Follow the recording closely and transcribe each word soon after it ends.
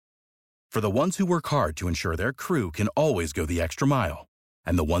For the ones who work hard to ensure their crew can always go the extra mile,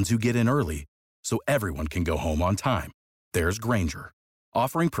 and the ones who get in early so everyone can go home on time, there's Grainger,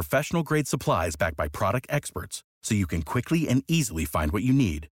 offering professional-grade supplies backed by product experts so you can quickly and easily find what you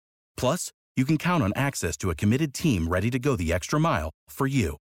need. Plus, you can count on access to a committed team ready to go the extra mile for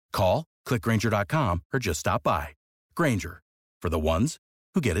you. Call, click Grainger.com, or just stop by. Grainger, for the ones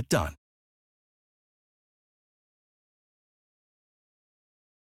who get it done.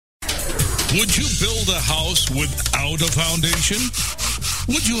 Would you build a house without a foundation?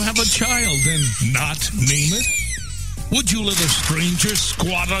 Would you have a child and not name it? Would you let a stranger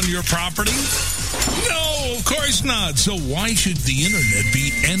squat on your property? No, of course not. So why should the internet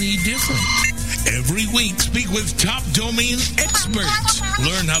be any different? Every week, speak with top domain experts.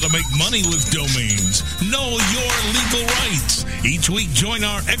 Learn how to make money with domains. Know your legal rights. Each week, join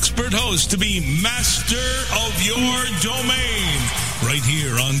our expert host to be master of your domain. Right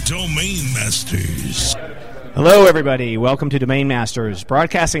here on Domain Masters. Hello, everybody. Welcome to Domain Masters,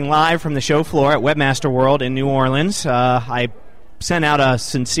 broadcasting live from the show floor at Webmaster World in New Orleans. I sent out a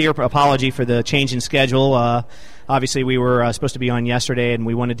sincere apology for the change in schedule. Obviously, we were supposed to be on yesterday, and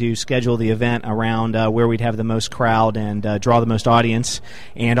we wanted to schedule the event around where we'd have the most crowd and draw the most audience,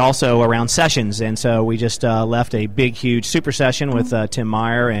 and also around sessions. And so we just left a big, huge super session with Tim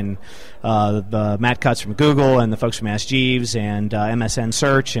Meyer and Matt Cutts from Google and the folks from Ask Jeeves and MSN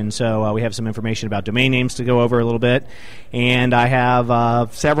Search. And so we have some information about domain names to go over a little bit. And I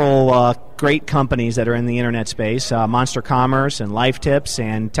have several great companies that are in the internet space, Monster Commerce and Life Tips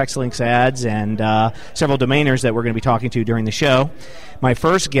and TextLinks Ads and several domainers that we're going to be talking to during the show. My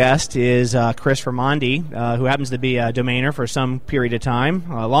first guest is Chris Vermonde, who happens to be a domainer for some period of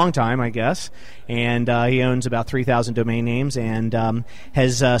time, a long time, I guess, and he owns about 3,000 domain names and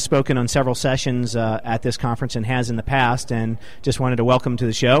has spoken on several sessions at this conference and has in the past, and just wanted to welcome to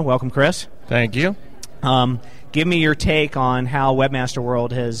the show. Welcome, Chris. Thank you. Give me your take on how Webmaster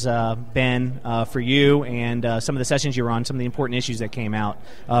World has been for you and some of the sessions you were on, some of the important issues that came out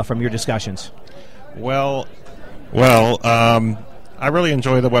from your discussions. Well, I really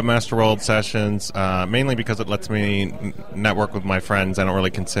enjoy the Webmaster World sessions, mainly because it lets me network with my friends. I don't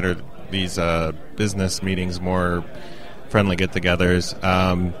really consider these business meetings more friendly get-togethers.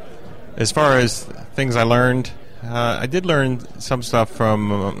 As far as things I learned, I did learn some stuff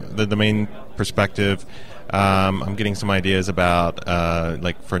from the domain perspective. I'm getting some ideas about,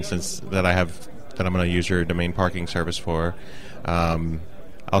 like, for instance, that I'm going to use your domain parking service for. I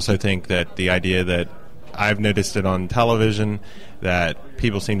also think that the idea that I've noticed it on television that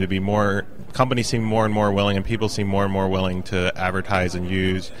companies seem more and more willing, and people seem more and more willing to advertise and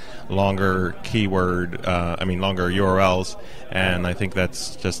use longer longer URLs. And I think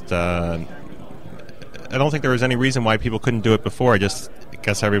that's just, I don't think there was any reason why people couldn't do it before. I just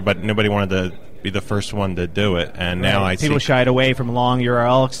guess nobody wanted to be the first one to do it, and now people shied away from long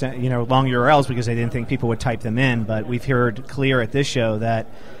URLs because they didn't think people would type them in. But we've heard clear at this show that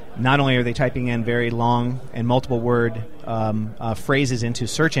not only are they typing in very long and multiple word phrases into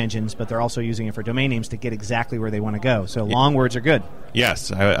search engines, but they're also using it for domain names to get exactly where they want to go. So long words are good.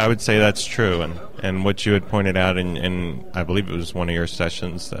 Yes, I would say that's true. And what you had pointed out in I believe it was one of your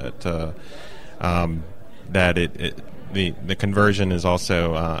sessions that the conversion is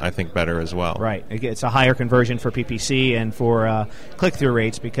also, I think, better as well. Right. It's a higher conversion for PPC and for click-through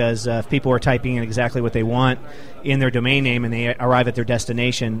rates because if people are typing in exactly what they want in their domain name and they arrive at their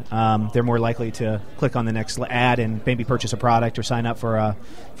destination, they're more likely to click on the next ad and maybe purchase a product or sign up for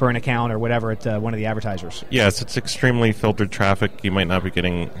an account or whatever at one of the advertisers. Yes, it's extremely filtered traffic. You might not be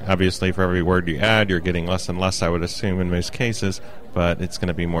getting, obviously, for every word you add, you're getting less and less, I would assume, in most cases, but it's going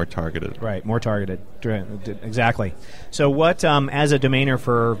to be more targeted. Right, more targeted. Exactly. So what, as a domainer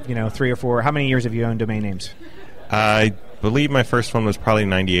for 3 or 4, how many years have you owned domain names? I believe my first one was probably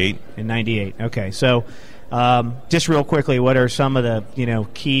 98. In 98, okay. So just real quickly, what are some of the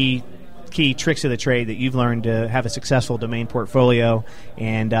key tricks of the trade that you've learned to have a successful domain portfolio,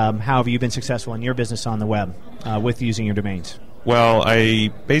 and how have you been successful in your business on the web with using your domains? Well,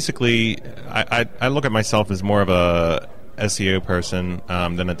 I look at myself as more of a SEO person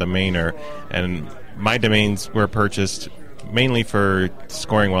than a domainer, and my domains were purchased mainly for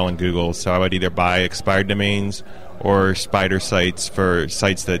scoring well in Google, so I would either buy expired domains or spider sites for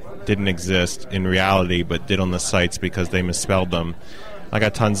sites that didn't exist in reality but did on the sites because they misspelled them. I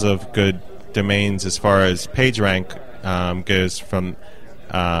got tons of good domains as far as PageRank goes from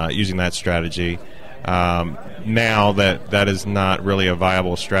using that strategy. Now that is not really a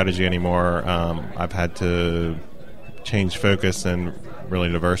viable strategy anymore. I've had to change focus and really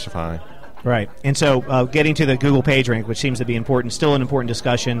diversify. Right. And so getting to the Google PageRank, which seems to be important, still an important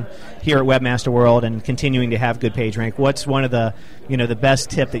discussion here at Webmaster World, and continuing to have good PageRank. What's one of the the best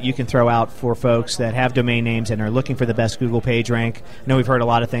tip that you can throw out for folks that have domain names and are looking for the best Google PageRank? I know we've heard a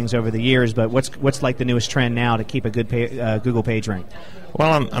lot of things over the years, but what's like the newest trend now to keep a good Google PageRank?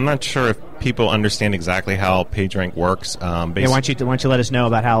 Well, I'm not sure if people understand exactly how PageRank works. Why don't you let us know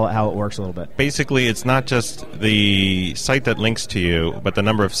about how it works a little bit? Basically, it's not just the site that links to you, but the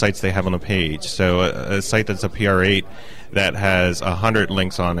number of sites they have on a page. So a site that's a PR8 that has 100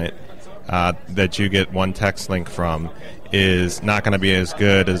 links on it that you get one text link from is not going to be as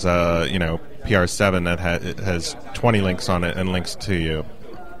good as a PR7 that has 20 links on it and links to you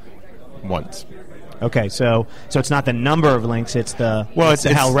once. Okay, so it's not the number of links; it's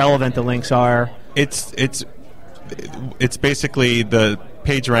how relevant the links are. It's basically the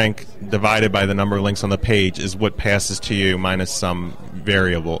PageRank divided by the number of links on the page is what passes to you minus some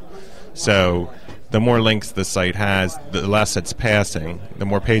variable. So the more links the site has, the less it's passing. The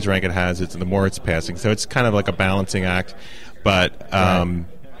more PageRank it has, the more it's passing. So it's kind of like a balancing act. But right.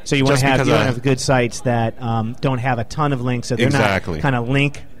 So you want to have good sites that don't have a ton of links, so they're not kind of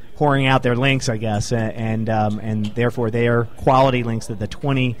pouring out their links, I guess, and therefore they are quality links, that the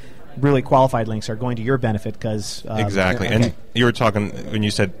 20 really qualified links are going to your benefit because... exactly. Okay. And you were talking, when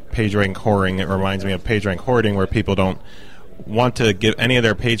you said PageRank whoring, it reminds me of PageRank hoarding, where people don't want to give any of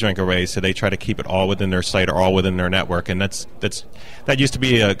their PageRank away, so they try to keep it all within their site or all within their network, and that used to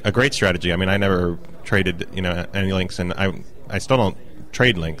be a great strategy. I mean, I never traded any links, and I still don't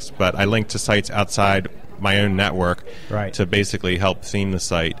trade links, but I link to sites outside my own network to basically help theme the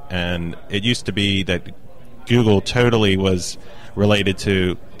site. And it used to be that Google totally was related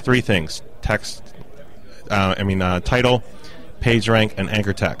to three things: title, PageRank, and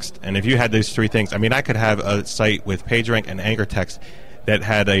anchor text. And if you had those three things, I could have a site with PageRank and anchor text that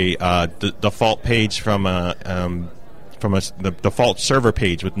had a default page from the default server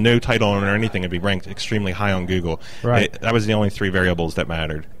page with no title or anything. It'd be ranked extremely high on Google. Right. That was the only three variables that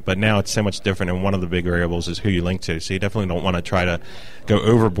mattered. But now it's so much different, and one of the big variables is who you link to. So you definitely don't want to try to go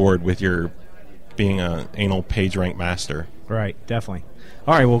overboard with your being an anal PageRank master. Right, definitely.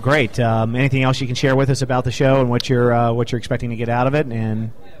 All right, well, great. Anything else you can share with us about the show and what you're expecting to get out of it?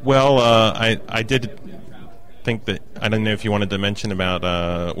 And I did think that, I don't know if you wanted to mention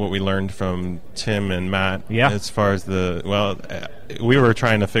about what we learned from Tim and Matt. Yeah. As far as we were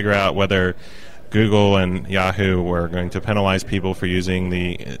trying to figure out whether Google and Yahoo were going to penalize people for using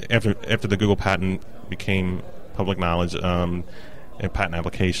after the Google patent became public knowledge, a patent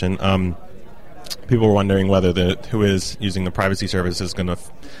application. People were wondering whether who is using the privacy service is going to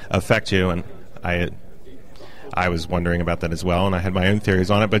affect you, and I was wondering about that as well, and I had my own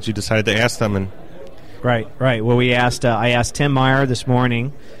theories on it. But you decided to ask them, and right. Well, I asked Tim Meyer this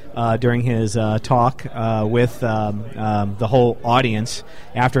morning during his talk with the whole audience.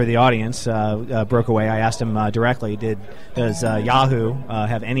 After the audience broke away, I asked him directly: does Yahoo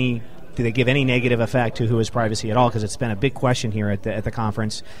have any? Do they give any negative effect to who is privacy at all? Because it's been a big question here at the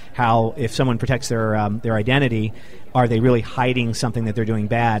conference. How, if someone protects their identity, are they really hiding something that they're doing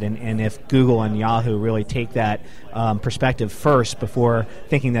bad? And if Google and Yahoo really take that perspective first before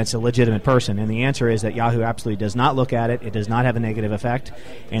thinking that's a legitimate person. And the answer is that Yahoo absolutely does not look at it. It does not have a negative effect.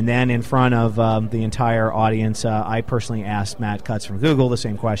 And then in front of the entire audience, I personally asked Matt Cutts from Google the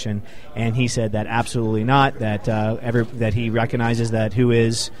same question, and he said that absolutely not, that he recognizes that who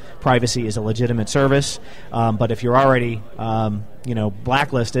is privacy is a legitimate service. But if you're already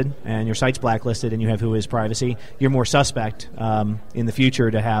blacklisted, and your site's blacklisted, and you have who is privacy, you're more suspect in the future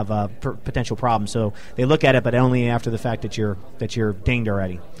to have potential problems. So they look at it, but only after the fact that you're dinged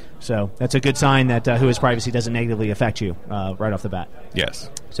already. So that's a good sign that who is privacy doesn't negatively affect you right off the bat. Yes.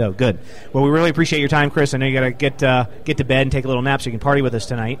 So good. Well, we really appreciate your time, Chris. I know you got to get to bed and take a little nap so you can party with us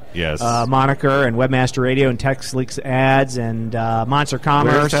tonight. Yes. Moniker and Webmaster Radio and TechSleeks Ads and Monster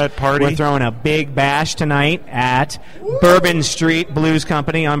Commerce. Where's that party? We're throwing a big bash tonight at Bourbon Street Blues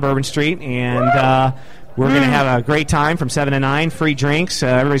Company on Bourbon Street, and we're going to have a great time from 7 to 9, free drinks.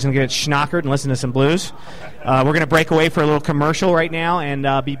 Everybody's going to get schnockered and listen to some blues. We're going to break away for a little commercial right now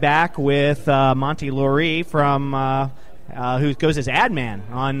and be back with Monty Laurie from who goes as ad man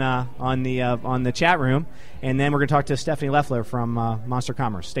on the chat room, and then we're going to talk to Stephanie Leffler from Monster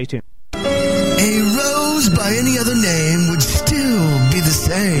Commerce. Stay tuned. A rose by any other name would still be the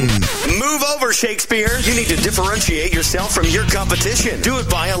same. Move over, Shakespeare. You need to differentiate yourself from your competition. Do it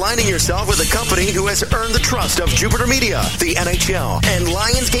by aligning yourself with a company who has earned the trust of Jupiter Media, the NHL, and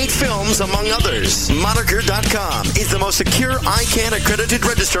Lionsgate Films, among others. Moniker.com is the most secure ICANN accredited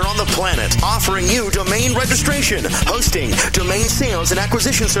register on the planet, offering you domain registration, hosting, domain sales, and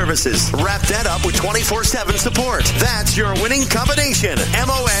acquisition services. Wrap that up with 24/7 support. That's your winning combination.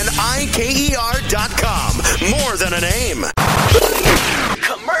 MONIKER.com. More than a name.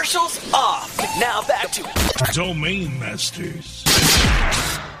 Commercials off. Now back to Domain Masters.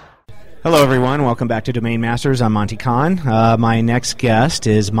 Hello, everyone. Welcome back to Domain Masters. I'm Monty Khan. My next guest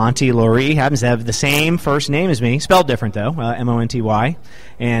is Monty Laurie. Happens to have the same first name as me, spelled different, though, M-O-N-T-Y.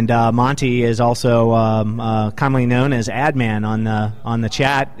 And Monty is also commonly known as Adman on the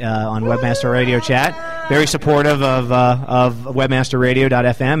chat, on Webmaster Radio chat. Very supportive of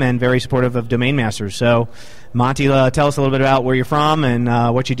WebmasterRadio.fm and very supportive of Domain Masters. So, Monty, tell us a little bit about where you're from and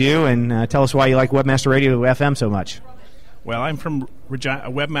what you do, and tell us why you like Webmaster Radio.fm so much. Well, I'm from a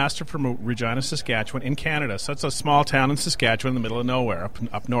webmaster from Regina, Saskatchewan, in Canada. So it's a small town in Saskatchewan, in the middle of nowhere,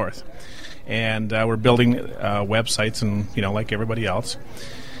 up north. And we're building websites, and like everybody else.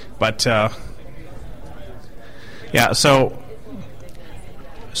 But so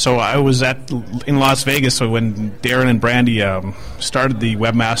I was in Las Vegas when Darren and Brandy started the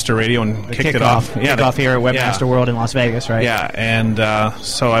Webmaster Radio and kicked it off. Kick-off here at Webmaster World in Las Vegas, right? Yeah, and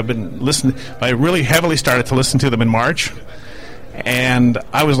so I've been listening. I really heavily started to listen to them in March. And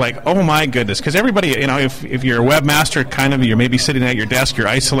I was like, oh my goodness, because everybody, if you're a webmaster, you're maybe sitting at your desk, you're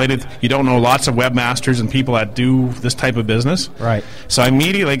isolated, you don't know lots of webmasters and people that do this type of business. Right. So I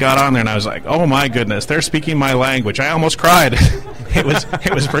immediately got on there and I was like, oh my goodness, they're speaking my language. I almost cried. It was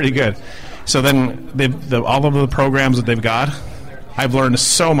pretty good. So then all of the programs that they've got, I've learned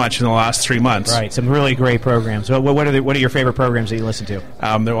so much in the last 3 months. Right, some really great programs. What are your favorite programs that you listen to?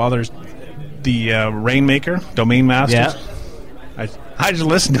 There's the Rainmaker, Domain Masters. Yeah. I just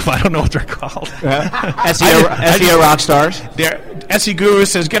listen to them. I don't know what they're called. SEO rock stars. SE Guru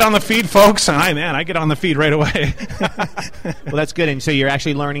says, get on the feed, folks. And I get on the feed right away. Well, that's good. And so you're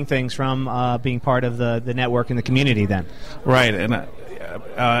actually learning things from being part of the network and the community then. Right. And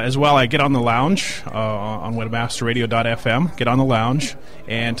as well, I get on the lounge on webmasterradio.fm, get on the lounge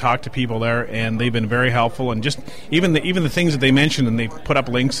and talk to people there, and they've been very helpful. And just even the things that they mentioned, and they put up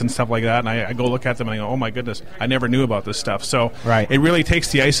links and stuff like that, and I go look at them and I go, oh my goodness, I never knew about this stuff. So It really takes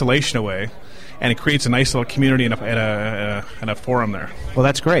the isolation away, and it creates a nice little community and a forum there. Well,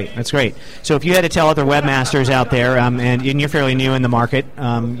 that's great. That's great. So if you had to tell other webmasters out there, and you're fairly new in the market,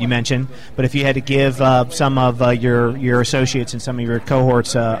 you mentioned, but if you had to give some of your associates and some of your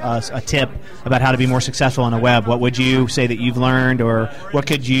cohorts a tip about how to be more successful on the web, what would you say that you've learned, or what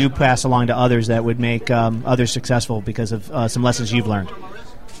could you pass along to others that would make others successful because of some lessons you've learned?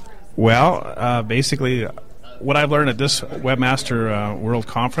 Well, basically, what I've learned at this Webmaster World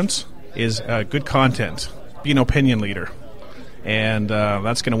Conference is good content. Be an opinion leader. And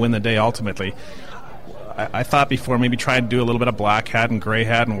that's going to win the day ultimately. I thought before maybe try to do a little bit of black hat and gray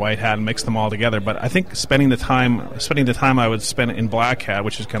hat and white hat and mix them all together. But I think spending the time I would spend in black hat,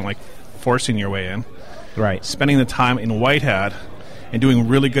 which is kind of like forcing your way in. Right. Spending the time in white hat and doing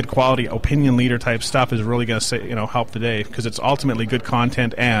really good quality opinion leader type stuff is really going to help today, because it's ultimately good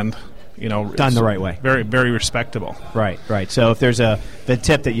content and done the right way. Very, very respectable. Right. So if there's the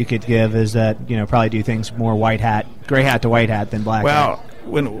tip that you could give is that probably do things more gray hat to white hat than black hat. Well,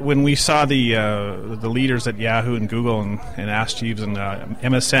 when we saw the leaders at Yahoo and Google and Ask Jeeves and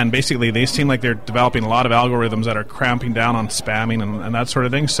MSN, basically they seem like they're developing a lot of algorithms that are cramping down on spamming and that sort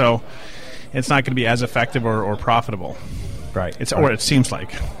of thing. So it's not going to be as effective or profitable. Right. Or it seems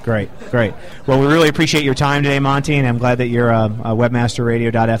like. Great. Well, we really appreciate your time today, Monty, and I'm glad that you're a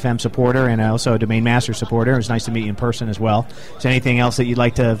WebmasterRadio.fm supporter and also a Domain Master supporter. It was nice to meet you in person as well. Is there anything else that you'd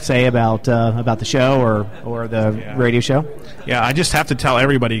like to say about the show or the radio show? Yeah, I just have to tell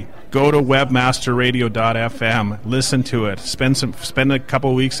everybody, go to WebmasterRadio.fm, listen to it, spend a couple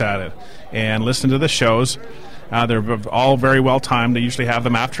of weeks at it, and listen to the shows. They're all very well timed. They usually have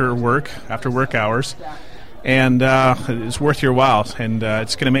them after work hours. And it's worth your while, and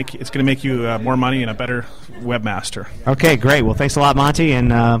it's going to make you more money and a better webmaster. Okay, great. Well, thanks a lot, Monty, and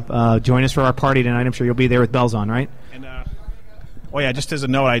join us for our party tonight. I'm sure you'll be there with bells on, right? And just as a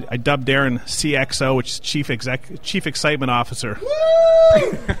note, I dubbed Darren CXO, which is Chief Excitement Officer.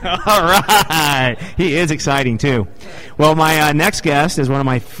 All right. He is exciting, too. Well, my next guest is one of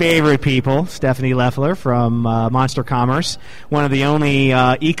my favorite people, Stephanie Leffler from Monster Commerce, one of the only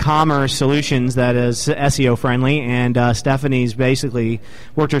e-commerce solutions that is SEO-friendly, and Stephanie's basically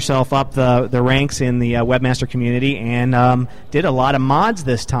worked herself up the ranks in the webmaster community and did a lot of mods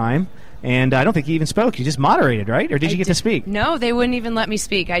this time And I don't think you even spoke. You just moderated, right? Or did you get to speak? No, they wouldn't even let me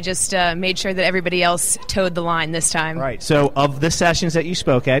speak. I just made sure that everybody else towed the line this time. Right. So of the sessions that you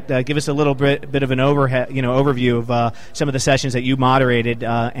spoke at, give us a little bit of an overview of some of the sessions that you moderated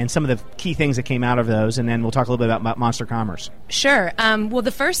and some of the key things that came out of those, and then we'll talk a little bit about Monster Commerce. Sure. Well,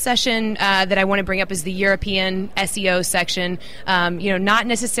 the first session that I want to bring up is the European SEO section. Not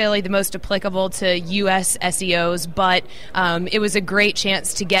necessarily the most applicable to U.S. SEOs, but it was a great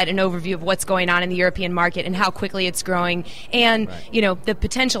chance to get an overview of what's going on in the European market and how quickly it's growing, and the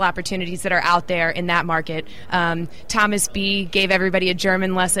potential opportunities that are out there in that market. Thomas B. gave everybody a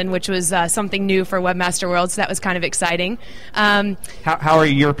German lesson, which was something new for Webmaster World, so that was kind of exciting. How are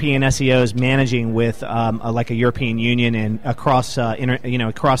European SEOs managing with like a European Union and across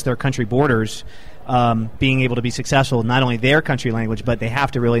across their country borders? Being able to be successful, not only their country language, but they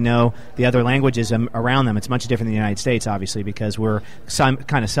have to really know the other languages around them. It's much different than the United States, obviously, because we're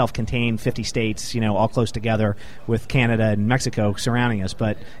kind of self-contained, 50 states, all close together with Canada and Mexico surrounding us.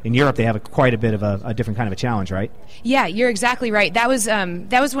 But in Europe, they have quite a bit of a different kind of a challenge, right? Yeah, you're exactly right. That was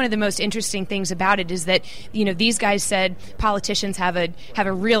one of the most interesting things about it, is that these guys said politicians have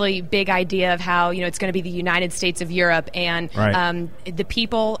a really big idea of how it's going to be the United States of Europe, and the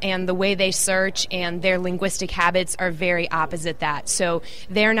people and the way they search and their linguistic habits are very opposite that. So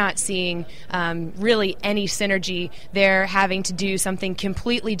they're not seeing really any synergy. They're having to do something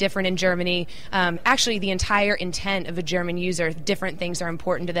completely different in Germany. Actually, the entire intent of a German user, different things are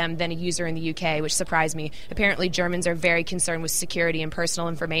important to them than a user in the UK, which surprised me. Apparently, Germans are very concerned with security and personal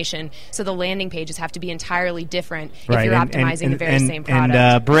information, so the landing pages have to be entirely different if you're optimizing the very same product.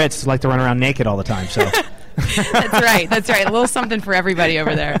 And Brits like to run around naked all the time, so... That's right. A little something for everybody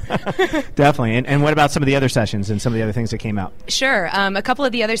over there. Definitely. And what about some of the other sessions and some of the other things that came out? Sure. A couple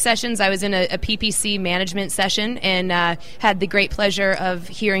of the other sessions, I was in a PPC management session and had the great pleasure of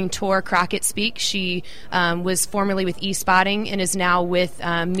hearing Tor Crockett speak. She was formerly with eSpotting and is now with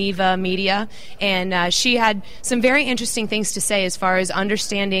Miva Media. And she had some very interesting things to say as far as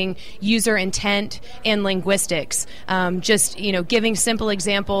understanding user intent and linguistics. Giving simple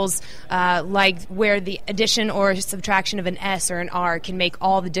examples like where the addition or subtraction of an S or an R can make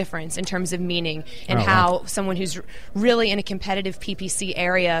all the difference in terms of meaning, and how someone who's really in a competitive PPC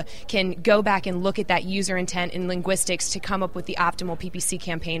area can go back and look at that user intent and linguistics to come up with the optimal PPC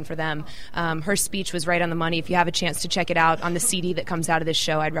campaign for them. Her speech was right on the money. If you have a chance to check it out on the CD that comes out of this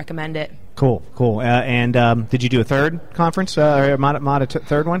show, I'd recommend it. Cool. And did you do a third conference or a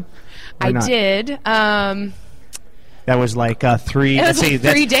third one? I did. That was like 3 days ago.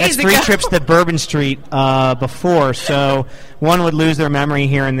 That's 3 trips to Bourbon Street before. So one would lose their memory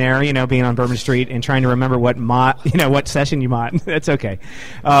here and there, being on Bourbon Street and trying to remember what session you mod. That's okay.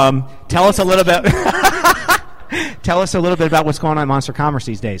 Tell us a little bit. Tell us a little bit about what's going on in Monster Commerce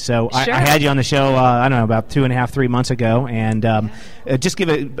these days. So sure. I had you on the show, about 2.5, 3 months ago, and just give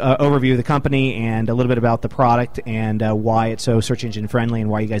an overview of the company and a little bit about the product and why it's so search engine friendly and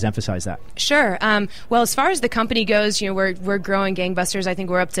why you guys emphasize that. Sure. Well, as far as the company goes, we're growing gangbusters. I think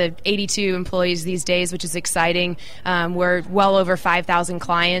we're up to 82 employees these days, which is exciting. We're well over 5,000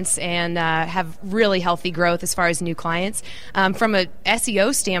 clients and have really healthy growth as far as new clients. From a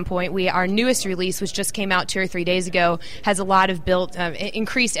SEO standpoint, our newest release, which just came out 2 or 3 days ago, has a lot of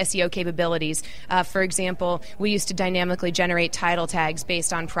increased SEO capabilities. For example, we used to dynamically generate title tags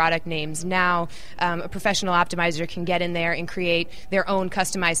based on product names. Now, a professional optimizer can get in there and create their own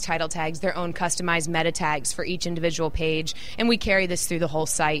customized title tags, their own customized meta tags for each individual page, and we carry this through the whole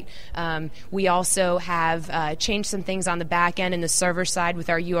site. We also have changed some things on the back end and the server side with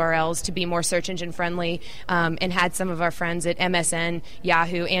our URLs to be more search engine friendly, and had some of our friends at MSN,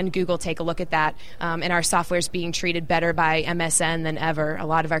 Yahoo, and Google take a look at that, and our software is being treated better by MSN than ever. A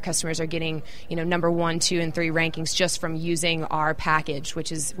lot of our customers are getting, number 1, 2, and 3 rankings just from using our package, which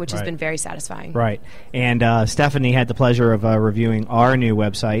has been very satisfying. Right. And Stephanie had the pleasure of reviewing our new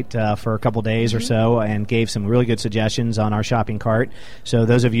website for a couple days or so, and gave some really good suggestions on our shopping cart. So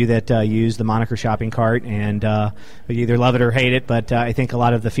those of you that use the moniker shopping cart, and you either love it or hate it, but I think a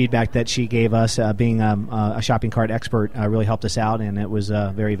lot of the feedback that she gave us, being a shopping cart expert, really helped us out, and it was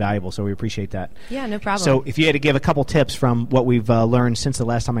very valuable. So we appreciate that. Yeah, no problem. So if you had to give a couple tips from what we've learned since the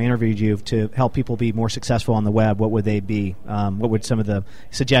last time I interviewed you to help people be more successful on the web, what would they be? What would some of the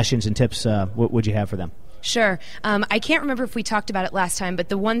suggestions and tips, what would you have for them? Sure. I can't remember if we talked about it last time, but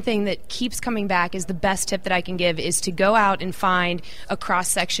the one thing that keeps coming back is the best tip that I can give is to go out and find a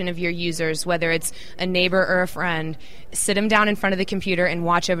cross-section of your users, whether it's a neighbor or a friend. Sit them down in front of the computer and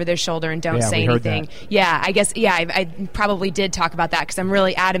watch over their shoulder and don't say anything. Yeah, I guess, I probably did talk about that because I'm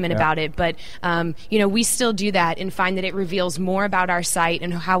really adamant about it. But, we still do that and find that it reveals more about our site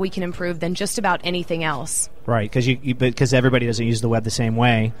and how we can improve than just about anything else. Right, because everybody doesn't use the web the same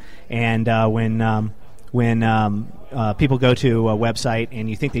way. And when people go to a website and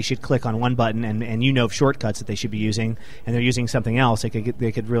you think they should click on one button and shortcuts that they should be using and they're using something else, they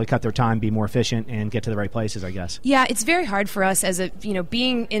could really cut their time, be more efficient, and get to the right places, I guess. Yeah, it's very hard for us as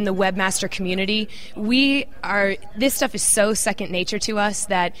being in the webmaster community. This stuff is so second nature to us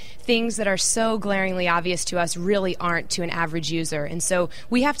that things that are so glaringly obvious to us really aren't to an average user. And so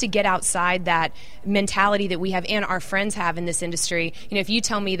we have to get outside that mentality that we have and our friends have in this industry. If you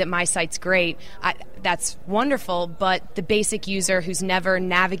tell me that my site's great, that's wonderful, but the basic user who's never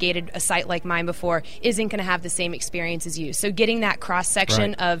navigated a site like mine before isn't going to have the same experience as you. So getting that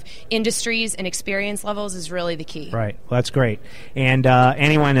cross-section of industries and experience levels is really the key. Right. Well, that's great. And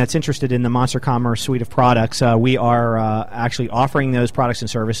anyone that's interested in the Monster Commerce suite of products, we are actually offering those products and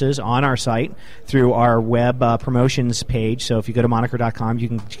services on our site through our web promotions page. So if you go to moniker.com, you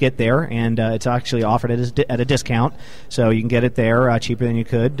can get there, and it's actually offered at a discount. So you can get it there cheaper than you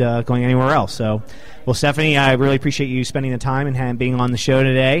could going anywhere else. So, well, Stephanie, I really appreciate you spending the time and being on the show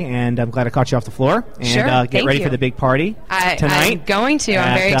today, and I'm glad I caught you off the floor. And sure, get ready for the big party tonight. I'm going to.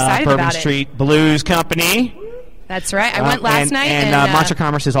 I'm very excited Bourbon about it. Street Blues Company. That's right. I went last night. And Monster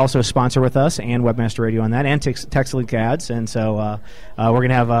Commerce is also a sponsor with us, and Webmaster Radio on that, and TextLink ads. And so we're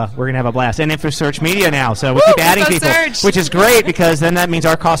gonna have a blast. And InfoSearch Media now, so we keep adding people, which is great because then that means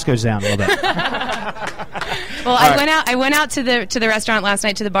our cost goes down a little bit. Well, I went out to the restaurant last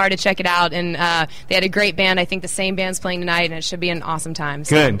night, to the bar, to check it out, and they had a great band. I think the same band's playing tonight, and it should be an awesome time.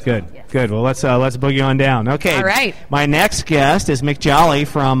 So. Good. Well, let's boogie on down. Okay. All right. My next guest is Mick Jolly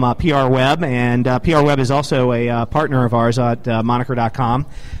from PR Web, and PR Web is also a partner of ours at Moniker.com.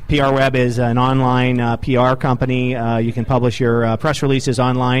 PR Web is an online PR company. You can publish your press releases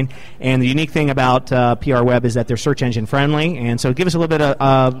online, and the unique thing about PR Web is that they're search engine friendly. And so, give us a little bit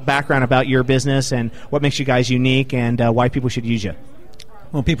of background about your business and what makes you guys unique, and why people should use you.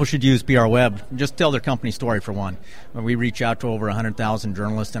 Well, people should use PR Web. Just tell their company story, for one. We reach out to over 100,000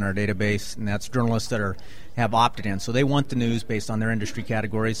 journalists in our database, and that's journalists that have opted in. So they want the news based on their industry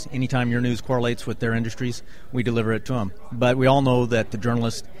categories. Anytime your news correlates with their industries, we deliver it to them. But we all know that the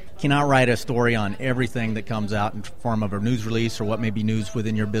journalist cannot write a story on everything that comes out in form of a news release or what may be news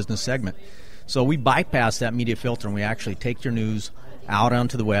within your business segment. So we bypass that media filter, and we actually take your news out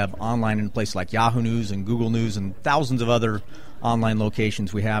onto the web, online in places like Yahoo News and Google News and thousands of other online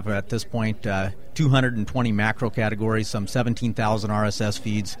locations. We have at this point 220 macro categories, some 17,000 RSS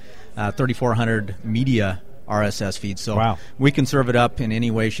feeds, 3,400 media RSS feeds. So we can serve it up in any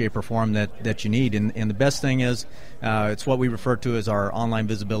way, shape, or form that you need. And the best thing is it's what we refer to as our online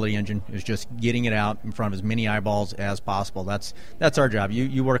visibility engine, is just getting it out in front of as many eyeballs as possible. That's our job.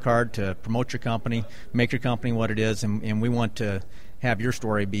 You work hard to promote your company, make your company what it is, and we want to have your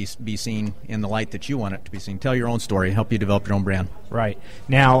story be seen in the light that you want it to be seen. Tell your own story, help you develop your own brand. Right.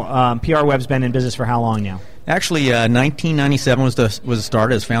 Now, PR Web's been in business for how long now? Actually, 1997 was the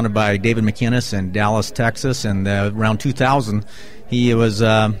start. It was founded by David McInnes in Dallas, Texas, and around 2000, he was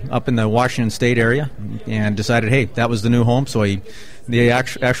up in the Washington State area and decided, hey, that was the new home. So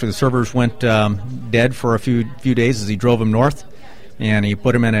the servers went dead for a few days as he drove them north. And he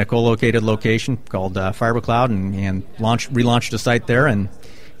put them in a co-located location called FiberCloud and relaunched the site there, and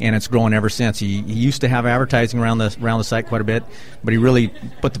it's grown ever since. He used to have advertising around the site quite a bit, but he really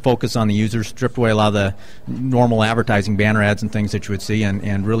put the focus on the users, stripped away a lot of the normal advertising banner ads and things that you would see,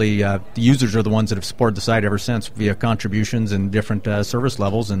 and really the users are the ones that have supported the site ever since via contributions and different service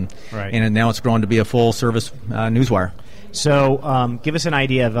levels, and now it's grown to be a full-service newswire. So give us an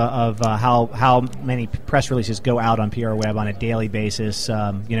idea of how many press releases go out on PR Web on a daily basis.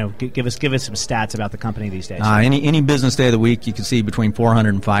 Give us some stats about the company these days. Any business day of the week, you can see between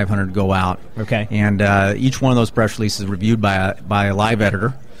 400 and 500 go out. Okay. And each one of those press releases is reviewed by a live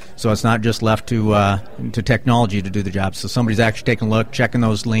editor. So it's not just left to technology to do the job. So somebody's actually taking a look, checking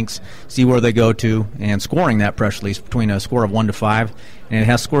those links, see where they go to, and scoring that press release between a score of 1 to 5. And it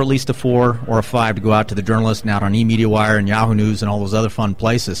has to score at least a 4 or a 5 to go out to the journalist and out on eMediaWire and Yahoo News and all those other fun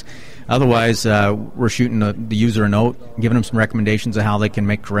places. Otherwise, we're shooting the user a note, giving them some recommendations of how they can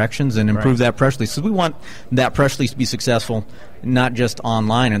make corrections and improve that press release. So we want that press release to be successful, not just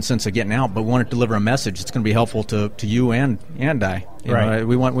online and sense of getting out, but we want it to deliver a message that's going to be helpful to you and I. You know,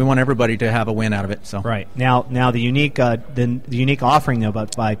 we want everybody to have a win out of it. So right now the unique offering though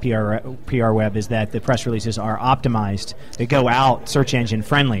by PR Web is that the press releases are optimized. They go out search engine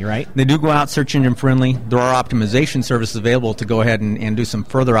friendly, right? They do go out search engine friendly. There are optimization services available to go ahead and do some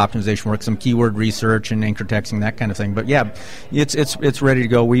further optimization work, some keyword research and anchor texting, that kind of thing. But yeah, it's ready to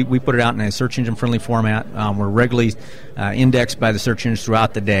go. We put it out in a search engine friendly format. We're regularly indexed by the search engines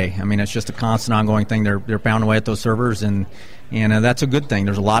throughout the day. I mean, it's just a constant ongoing thing. They're pounding away at those servers, and that's a good thing.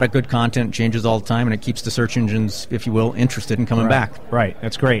 There's a lot of good content, changes all the time, and it keeps the search engines, if you will, interested in coming back. Right,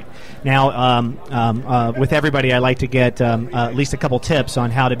 that's great. Now, with everybody, I like to get at least a couple tips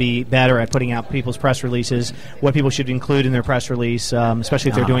on how to be better at putting out people's press releases, what people should include in their press release, especially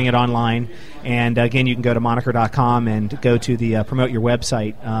if they're doing it online. And again, you can go to moniker.com and go to the Promote Your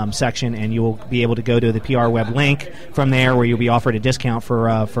Website section, and you will be able to go to the PR Web link from there where you'll be offered a discount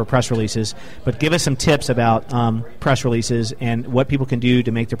for press releases. But give us some tips about press releases and what people can do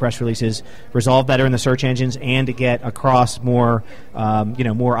to make their press releases resolve better in the search engines and to get across more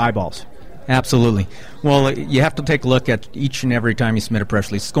eyeballs. Absolutely. Well, you have to take a look at each and every time you submit a press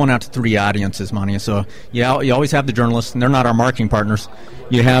release. It's going out to 3 audiences, Monia. So you always have the journalists, and they're not our marketing partners.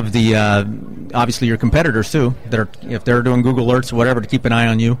 You have the obviously your competitors too. If they're doing Google alerts or whatever to keep an eye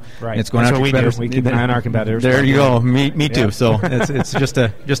on you. Right. It's going That's out what to we competitors. do. We keep an eye on our competitors. There you go. Me too. So it's just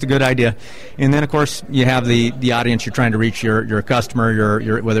a good idea. And then of course you have the audience you're trying to reach, your customer,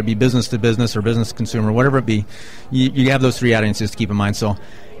 your whether it be business to business or business to consumer, whatever it be. You have those 3 audiences to keep in mind. So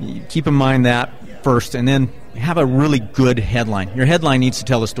keep in mind that first, and then have a really good headline. Your headline needs to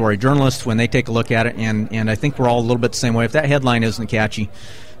tell the story. Journalists, when they take a look at it, and I think we're all a little bit the same way, if that headline isn't catchy,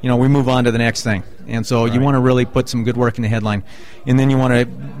 we move on to the next thing. And so you want to really put some good work in the headline, and then you want to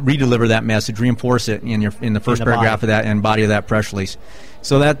redeliver that message, reinforce it in the first paragraph of that and body of that press release.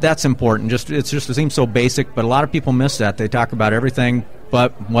 So that's important. It seems so basic, but a lot of people miss that. They talk about everything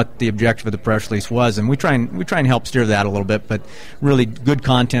but what the objective of the press release was, and we try and help steer that a little bit. But really, good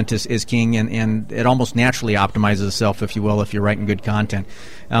content is king, and it almost naturally optimizes itself, if you will, if you're writing good content.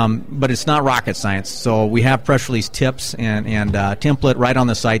 But it's not rocket science. So we have press release tips and template right on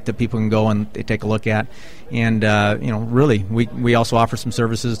the site that people can go and they take a look at. And really, we also offer some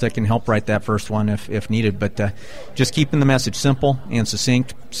services that can help write that first one if needed. But just keeping the message simple and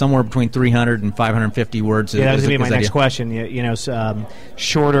succinct, somewhere between 300 and 550 words. Yeah, that was going to be my next question.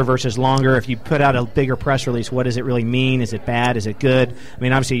 Shorter versus longer. If you put out a bigger press release, what does it really mean? Is it bad? Is it good? I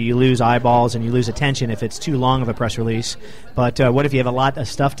mean, obviously, you lose eyeballs and you lose attention if it's too long of a press release. But what if you have a lot of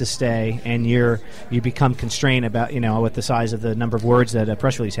stuff to say and you become constrained about with the size of the number of words that a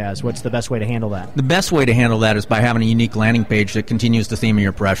press release has? What's the best way to handle that? The best way to handle that is by having a unique landing page that continues the theme of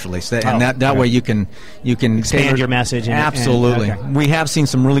your press release. That way you can expand your message. Absolutely. We have seen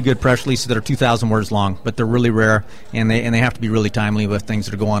some really good press releases that are 2,000 words long, but they're really rare, and they have to be really timely with things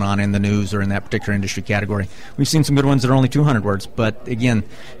that are going on in the news or in that particular industry category. We've seen some good ones that are only 200 words, but again,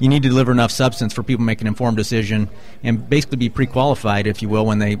 you need to deliver enough substance for people to make an informed decision and basically be pre-qualified, if you will,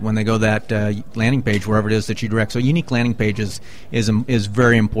 when they go that landing page, wherever it is that you direct. So unique landing pages is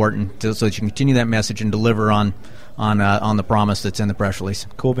very important so that you can continue that message and deliver on the promise that's in the press release.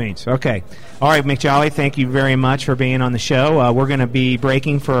 Cool beans. Okay. All right, Mick Jolly, thank you very much for being on the show. We're going to be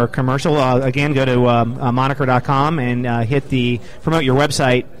breaking for a commercial. Again, go to moniker.com and hit the Promote Your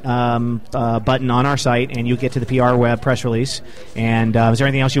Website button on our site, and you'll get to the PR Web press release. And is there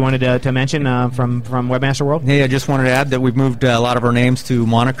anything else you wanted to mention from Webmaster World? Hey, I just wanted to add that we've moved a lot of our names to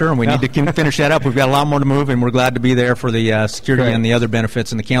Moniker, and we need to finish that up. We've got a lot more to move, and we're glad to be there for the security and the other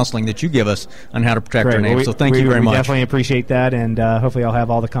benefits and the counseling that you give us on how to protect our names. So thank you very much. We definitely appreciate that, and hopefully I'll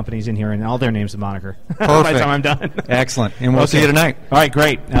have all the companies in here and all their names of Moniker by the time I'm done. Excellent. And we'll see you tonight. All right,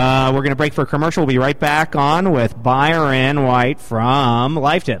 great. We're going to break for a commercial. We'll be right back on with Byron White from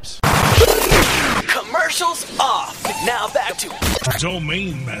Life Tips. Commercials off. Now back to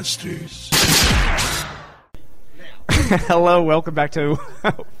Domain Masters. Hello, welcome back to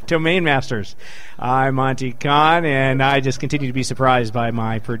Domain Masters. I'm Monty Khan, and I just continue to be surprised by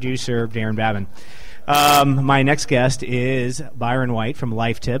my producer, Darren Babin. My next guest is Byron White from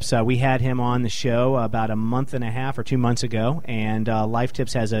Life Tips. We had him on the show about a month and a half or 2 months ago, and Life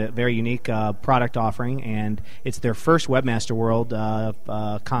Tips has a very unique product offering, and it's their first Webmaster World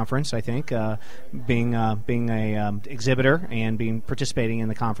conference, I think, being a exhibitor and participating in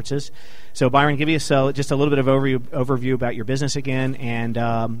the conferences. So, Byron, give us just a little bit of overview about your business again, and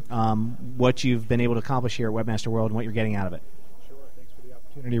what you've been able to accomplish here at Webmaster World and what you're getting out of it. Sure, thanks for the opportunity.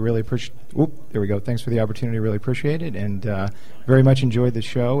 Really there we go. Thanks for the opportunity. Really appreciate it, and very much enjoyed the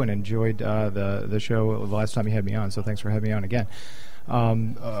show, and enjoyed the show the last time you had me on. So thanks for having me on again.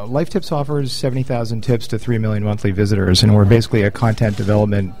 Life Tips offers 70,000 tips to 3 million monthly visitors, and we're basically a content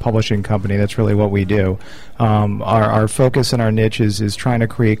development publishing company. That's really what we do. Our focus and our niche is trying to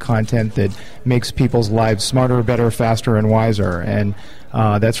create content that makes people's lives smarter, better, faster, and wiser. And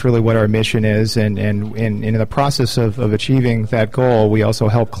that's really what our mission is. And in the process of achieving that goal, we also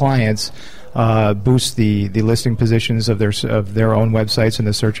help clients boost the listing positions of their own websites in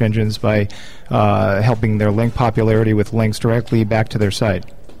the search engines by helping their link popularity with links directly back to their site.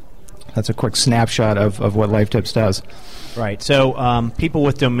 That's a quick snapshot of what Life Tips does. Right. So people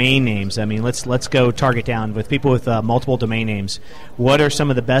with domain names, I mean, let's go target down with people with multiple domain names. What are some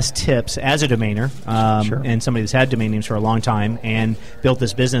of the best tips as a domainer and somebody that's had domain names for a long time and built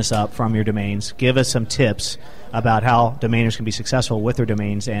this business up from your domains? Give us some tips about how domainers can be successful with their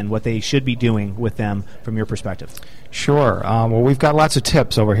domains and what they should be doing with them from your perspective. Sure. Well, we've got lots of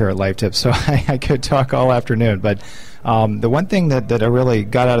tips over here at Life Tips, so I could talk all afternoon. But the one thing that I really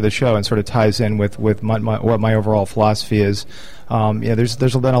got out of the show and sort of ties in with what my overall philosophy is, there's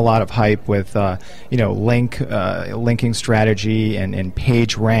been a lot of hype with linking strategy and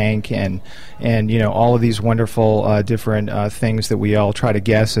page rank and all of these wonderful different things that we all try to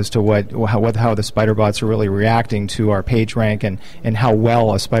guess as to how the spider bots are really reacting to our page rank and how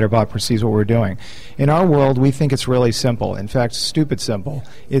well a spider bot perceives what we're doing. In our world, we think it's really simple. In fact, stupid simple.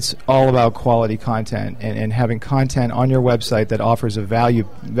 It's all about quality content and having content on your website that offers a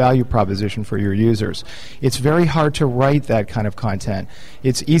value proposition for your users. It's very hard to write that kind of content.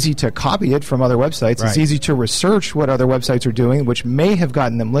 It's easy to copy it from other websites. Right. It's easy to research what other websites are doing, which may have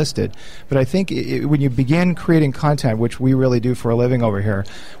gotten them listed. But I think when you begin creating content, which we really do for a living over here,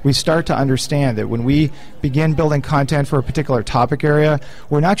 we start to understand that when we begin building content for a particular topic area,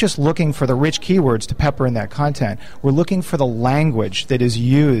 we're not just looking for the rich keywords to pepper in that content. We're looking for the language that is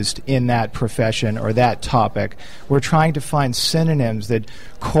used in that profession or that topic. We're trying to find synonyms that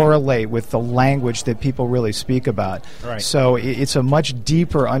correlate with the language that people really speak about. Right. So it's a much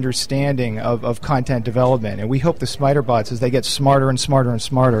deeper understanding of content development. And we hope the spider bots, as they get smarter and smarter and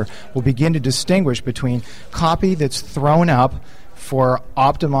smarter, will begin to distinguish between copy that's thrown up for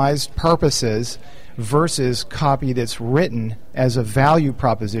optimized purposes versus copy that's written as a value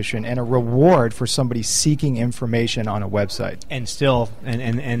proposition and a reward for somebody seeking information on a website. And still,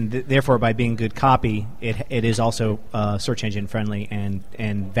 and therefore, by being good copy, it is also search engine friendly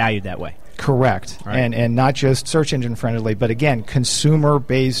and valued that way. Correct. Right. And not just search engine friendly, but again,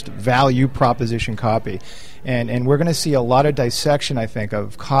 consumer-based value proposition copy. And we're going to see a lot of dissection, I think,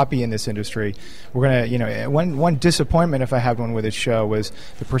 of copy in this industry. We're going to, one disappointment, if I have one with this show, was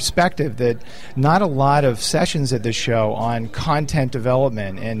the perspective that not a lot of sessions at this show on content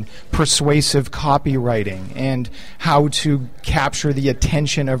development and persuasive copywriting and how to capture the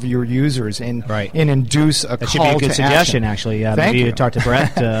attention of your users and induce a call to action. That should be a good suggestion, actually. Thank you. Talk to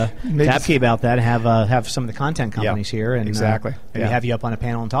Brett Tapke about that. Have some of the content companies here and maybe have you up on a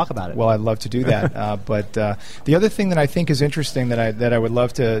panel and talk about it. Well, I'd love to do that, but the other thing that I think is interesting that I would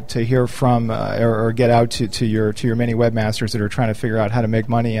love to hear from or get out to your many webmasters that are trying to figure out how to make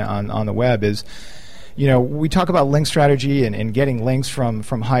money on the web is, we talk about link strategy and getting links from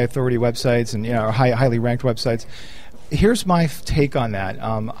high authority websites and highly ranked websites. Here's my take on that.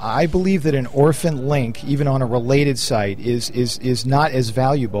 I believe that an orphan link, even on a related site, is not as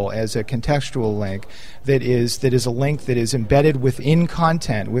valuable as a contextual link that is a link that is embedded within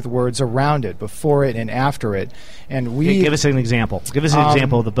content with words around it, before it and after it. And give us an example. Give us an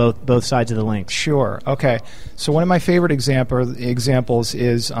example of both sides of the link. Sure. Okay. So one of my favorite examples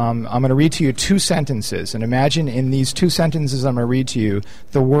is I'm going to read to you 2 sentences, and imagine in these 2 sentences I'm going to read to you,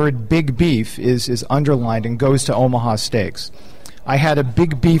 the word big beef is underlined and goes to Omaha Steaks. I had a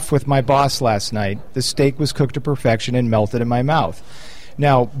big beef with my boss last night. The steak was cooked to perfection and melted in my mouth.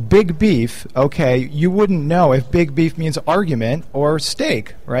 Now, big beef, okay, you wouldn't know if big beef means argument or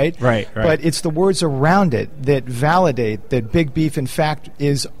steak, right? Right. But it's the words around it that validate that big beef, in fact,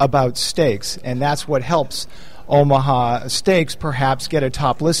 is about steaks, and that's what helps Omaha Steaks perhaps get a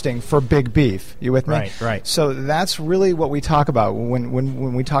top listing for big beef. You with me? Right. So that's really what we talk about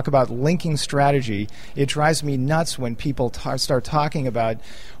when we talk about linking strategy. It drives me nuts when people start talking about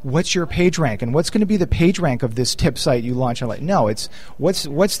what's your page rank and what's going to be the page rank of this tip site you launch. No, it's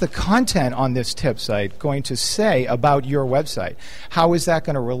what's the content on this tip site going to say about your website? How is that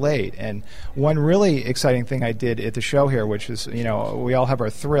going to relate? And one really exciting thing I did at the show here, which is, we all have our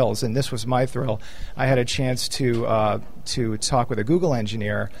thrills, and this was my thrill. I had a chance to talk with a Google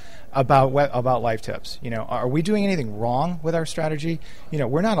engineer about Life Tips. You know, are we doing anything wrong with our strategy? You know,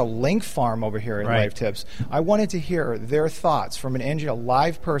 we're not a link farm over here at Life Tips. I wanted to hear their thoughts from an engineer, a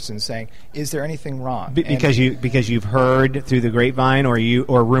live person, saying, "Is there anything wrong?" Because you've heard through the grapevine,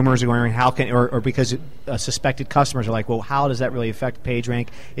 or rumors are going around, how can, or because suspected customers are like, well, how does that really affect PageRank?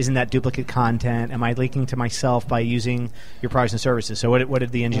 Isn't that duplicate content? Am I linking to myself by using your products and services? So what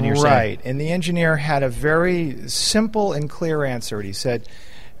did the engineer say? Right, and the engineer had a very simple and clear answer. He said,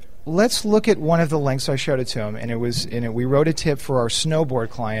 let's look at one of the links. I showed it to him, and we wrote a tip for our snowboard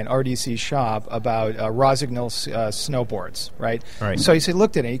client, RDC Shop, about Rossignol snowboards, right? So he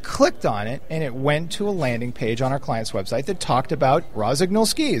looked at it, he clicked on it, and it went to a landing page on our client's website that talked about Rossignol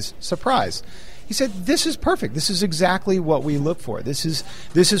skis. Surprise. He said, this is perfect. This is exactly what we look for. This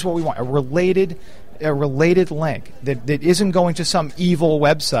is what we want, a related link that isn't going to some evil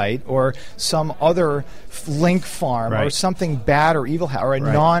website or some other link farm or something bad or evil or a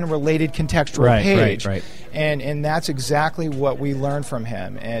non-related contextual page. And that's exactly what we learned from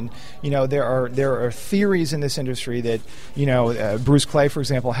him. And you know, there are theories in this industry that, you know, Bruce Clay, for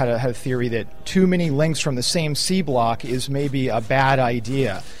example, had a theory that too many links from the same C block is maybe a bad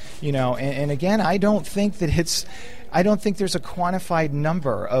idea. You know, and again, I don't think there's a quantified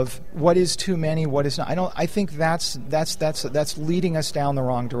number of what is too many, what is not. I think that's leading us down the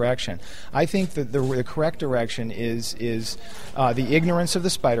wrong direction. I think that the correct direction is the ignorance of the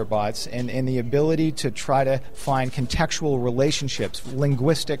spider bots and the ability to try to find contextual relationships,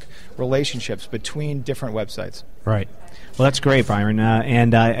 linguistic relationships between different websites. Right. Well, that's great, Byron.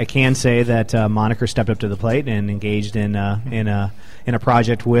 And I can say that Moniker stepped up to the plate and engaged in a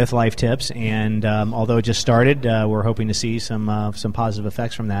project with Life Tips. And although it just started, we're hoping to see some positive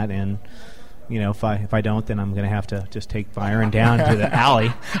effects from that. And you know, if I don't, then I'm going to have to just take Byron down to the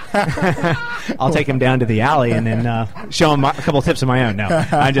alley. I'll take him down to the alley and then show him a couple of tips of my own. No,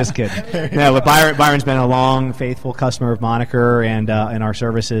 I'm just kidding. No, but Byron's been a long, faithful customer of Moniker and our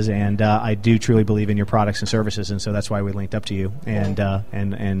services, and I do truly believe in your products and services, and so that's why we linked up to you and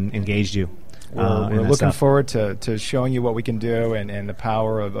engaged you. We're looking forward to showing you what we can do and the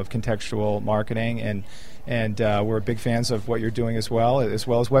power of contextual marketing, and we're big fans of what you're doing as well as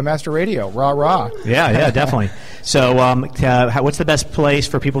Webmaster Radio. Rah, rah. Yeah, definitely. So what's the best place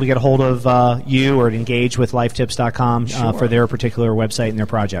for people to get a hold of you or to engage with lifetips.com for their particular website and their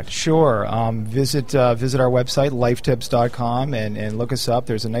project? Sure. Visit our website, lifetips.com, and look us up.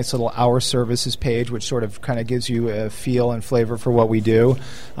 There's a nice little Our Services page, which sort of kind of gives you a feel and flavor for what we do.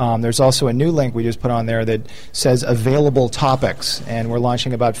 There's also a new link we just put on there that says Available Topics, and we're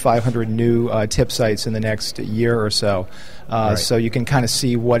launching about 500 new tip sites in the next year or so. So you can kind of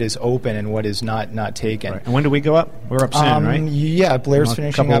see what is open and what is not taken. Right. And when do we go up? We're up soon, right? Yeah, Blair's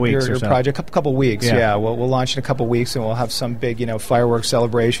finishing up your project. Couple weeks. Yeah, we'll launch in a couple weeks, and we'll have some big fireworks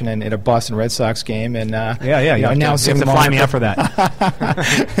celebration in a Boston Red Sox game. And announcing you have to fly me up for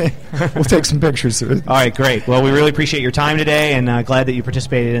that. We'll take some pictures. All right, great. Well, we really appreciate your time today, and glad that you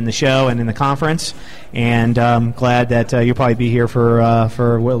participated in the show and in the conference. And glad that you'll probably be here for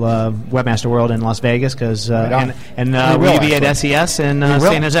Webmaster World in Las Vegas, because we'll be at SES in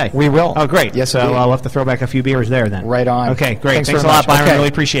San Jose. We will. Oh, great. Yes, so I'll have to throw back a few beers there then. Right on. Okay, great. Thanks a lot, Byron. Okay. Really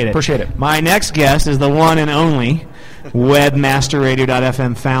appreciate it. Appreciate it. My next guest is the one and only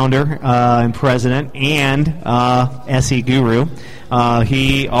WebmasterRadio.fm founder and president and SE guru.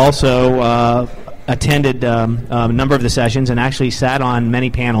 He also attended a number of the sessions and actually sat on many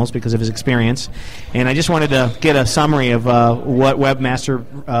panels because of his experience. And I just wanted to get a summary of what Webmaster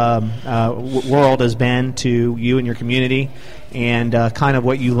World has been to you and your community, and kind of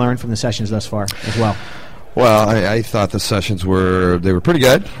what you learned from the sessions thus far as well. Well, I thought the sessions were pretty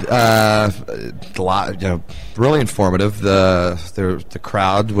good. A lot, really informative. The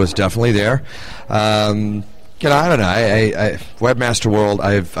crowd was definitely there. I don't know. Webmaster World,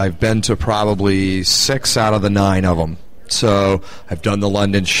 I've been to probably 6 out of the 9 of them. So I've done the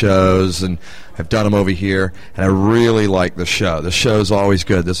London shows, and I've done them over here, and I really like the show. The show's always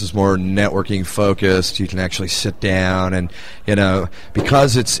good. This is more networking focused. You can actually sit down, and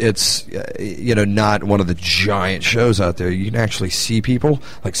because it's not one of the giant shows out there, you can actually see people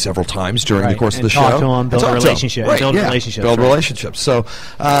like several times during the course of the show. Talk to them, build relationships. Build relationships. So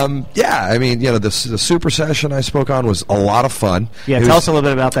the super session I spoke on was a lot of fun. Yeah, tell us a little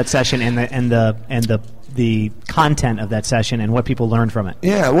bit about that session and the content of that session and what people learned from it.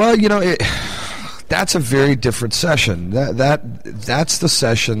 Yeah, well, that's a very different session. That's the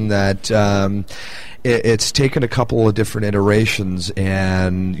session that it's taken a couple of different iterations,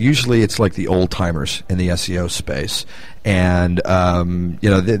 and usually it's like the old timers in the SEO space. And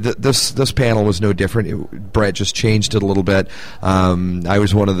this panel was no different. Brett just changed it a little bit. I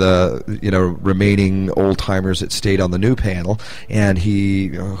was one of the remaining old timers that stayed on the new panel, and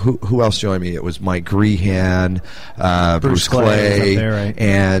who else joined me? It was Mike Grehan, Bruce Clay, there, right?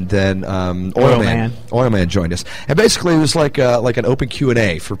 And then Oilman joined us. And basically, it was like an open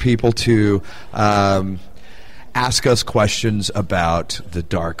Q&A for people to ask us questions about the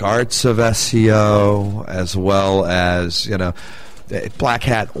dark arts of SEO, as well as black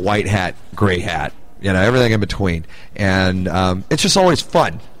hat, white hat, gray hat, everything in between. And it's just always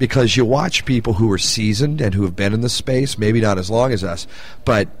fun because you watch people who are seasoned and who have been in the space, maybe not as long as us,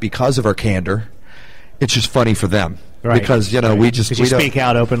 but because of our candor, it's just funny for them. Right. Because we speak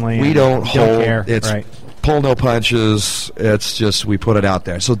out openly. We don't hold. Care. It's right. Pull no punches. It's just we put it out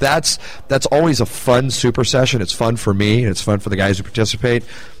there. So that's always a fun super session. It's fun for me, and it's fun for the guys who participate.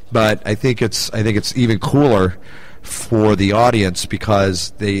 But I think it's even cooler for the audience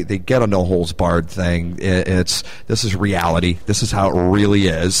because they get a no holds barred thing. This is reality. This is how it really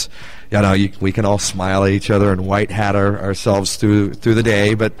is. We can all smile at each other and white hat ourselves through the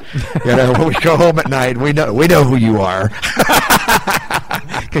day, but when we go home at night, we know who you are.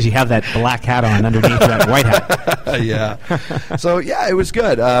 Because you have that black hat on underneath that white hat. Yeah. So it was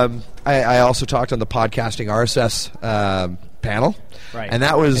good. I also talked on the podcasting RSS panel. Right. And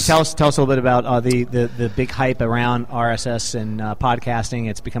that was... And tell us a little bit about the big hype around RSS and podcasting.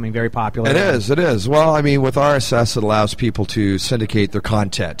 It's becoming very popular. It is. Well, I mean, with RSS, it allows people to syndicate their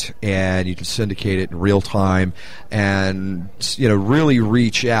content, and you can syndicate it in real time and, really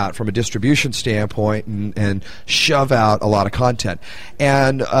reach out from a distribution standpoint and shove out a lot of content.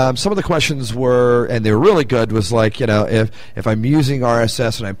 And some of the questions were, and they were really good, was like, if I'm using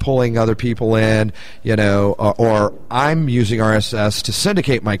RSS and I'm pulling other people in, or I'm using RSS to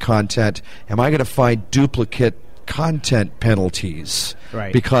syndicate my content, am I going to find duplicate content penalties?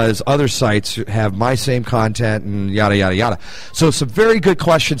 Right. Because other sites have my same content and yada, yada, yada. So some very good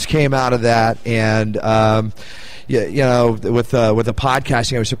questions came out of that. And, with the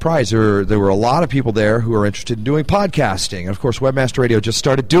podcasting, I was surprised. There were a lot of people there who are interested in doing podcasting. And, of course, Webmaster Radio just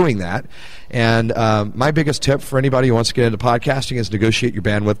started doing that. And my biggest tip for anybody who wants to get into podcasting is negotiate your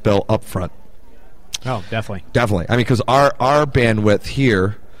bandwidth bill up front. Oh, definitely. Definitely. I mean, because our bandwidth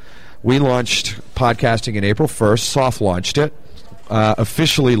here, we launched podcasting in April 1st, soft launched it,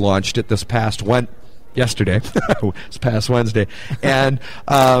 officially launched it this past yesterday, this past Wednesday. And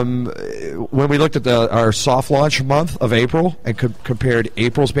when we looked at our soft launch month of April and compared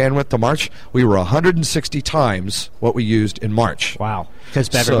April's bandwidth to March, we were 160 times what we used in March. Wow.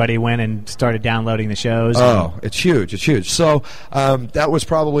 Because everybody went and started downloading the shows. Oh, it's huge. It's huge. So that was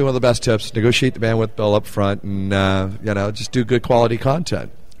probably one of the best tips. Negotiate the bandwidth bill up front and, just do good quality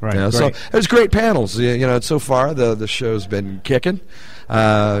content. Right. So there's great panels. So far the show's been kicking.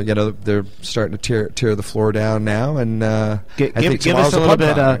 They're starting to tear the floor down now, and give us a little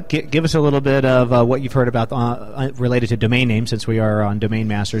bit. Give us a little bit of what you've heard about related to domain names, since we are on Domain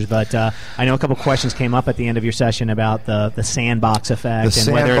Masters. But I know a couple questions came up at the end of your session about the sandbox effect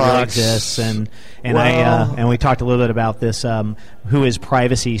and whether it really exists, and we talked a little bit about this who is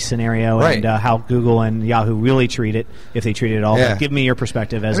privacy scenario, right, and how Google and Yahoo really treat it, if they treat it at all. Yeah. Give me your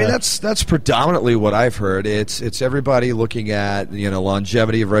perspective. That's predominantly what I've heard. It's everybody looking at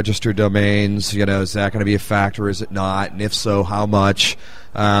longevity of registered domains. Is that going to be a factor? Is it not? And if so, how much?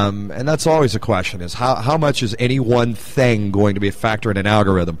 And that's always a question: is how much is any one thing going to be a factor in an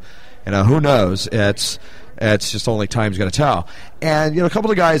algorithm? Who knows? It's just only time's going to tell. And a couple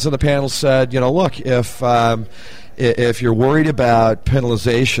of guys on the panel said, look, if you're worried about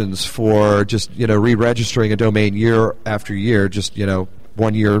penalizations for just re-registering a domain year after year, just 1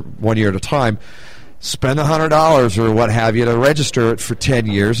 year at a time, spend $100 or what have you to register it for 10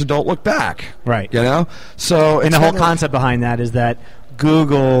 years and don't look back. Right. So and the whole concept behind that is that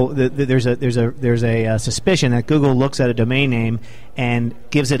Google, there's a suspicion that Google looks at a domain name and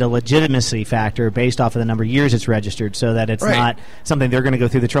gives it a legitimacy factor based off of the number of years it's registered, so that it's not something they're going to go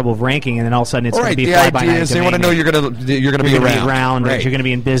through the trouble of ranking, and then all of a sudden it's going to be fly by night. The idea is they want to know you're going to be around, right, you're going to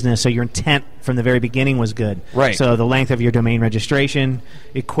be in business, so your intent from the very beginning was good. Right. So the length of your domain registration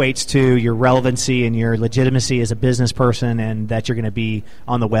equates to your relevancy and your legitimacy as a business person, and that you're going to be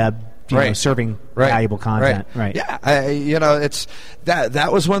on the web, serving valuable content. Right. Yeah. It's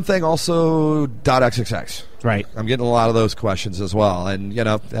that was one thing. Also, .xxx. Right. I'm getting a lot of those questions as well, and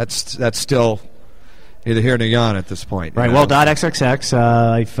that's still Either here or yon at this point. Right. Well, .xxx,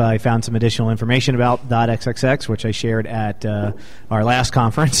 I found some additional information about .xxx, which I shared at our last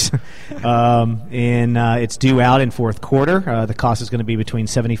conference. It's due out in fourth quarter. The cost is going to be between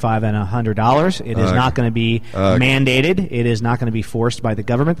 $75 and $100. It is not going to be mandated. It is not going to be forced by the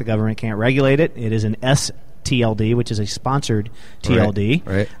government. The government can't regulate it. It is an TLD, which is a sponsored TLD.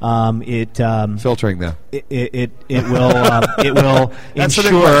 Right. Filtering them. It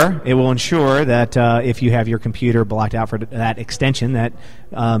will ensure that if you have your computer blocked out for that extension, that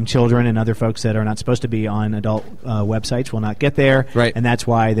children and other folks that are not supposed to be on adult websites will not get there. Right. And that's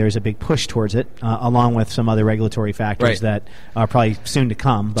why there's a big push towards it, along with some other regulatory factors that are probably soon to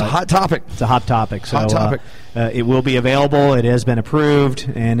come. But it's a hot topic. It's a hot topic. So hot topic. It will be available. It has been approved,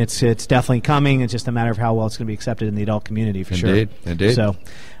 and it's definitely coming. It's just a matter of how well it's going to be accepted in the adult community, for sure. Indeed. So,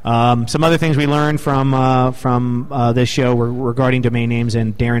 some other things we learned from this show were regarding domain names,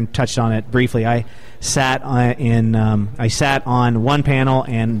 and Darren touched on it briefly. I sat on one panel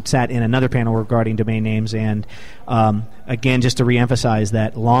and sat in another panel regarding domain names, and again, just to reemphasize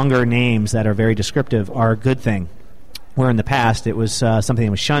that longer names that are very descriptive are a good thing. Where in the past it was something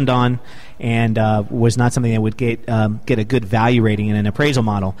that was shunned on and was not something that would get a good value rating in an appraisal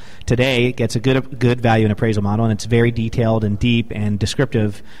model. Today it gets a good value in an appraisal model, and it's very detailed and deep and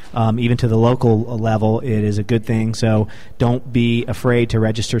descriptive, even to the local level. It is a good thing. So don't be afraid to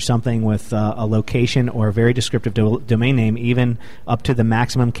register something with a location or a very descriptive domain name, even up to the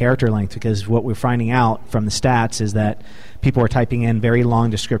maximum character length, because what we're finding out from the stats is that people are typing in very long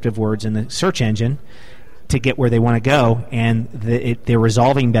descriptive words in the search engine to get where they want to go, and they're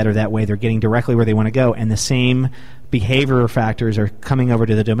resolving better that way. They're getting directly where they want to go, and the same behavioral factors are coming over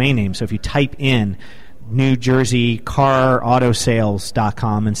to the domain name. So if you type in New Jersey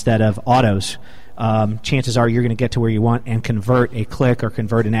CarAutoSales.com instead of autos, chances are you're going to get to where you want and convert a click or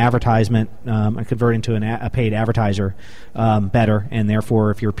convert an advertisement and convert into a paid advertiser better. And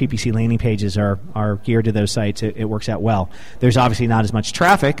therefore, if your PPC landing pages are geared to those sites, it works out well. There's obviously not as much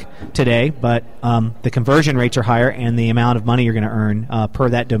traffic today, but the conversion rates are higher, and the amount of money you're going to earn per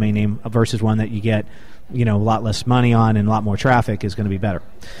that domain name versus one that you get a lot less money on and a lot more traffic is going to be better.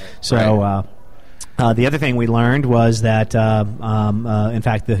 So the other thing we learned was that, in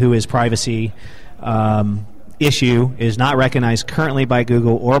fact, the Who is Privacy issue is not recognized currently by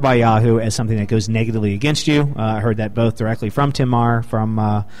Google or by Yahoo as something that goes negatively against you. I heard that both directly from Tim Marr from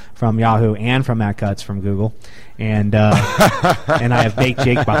Yahoo and from Matt Cutts from Google. And and I have Baked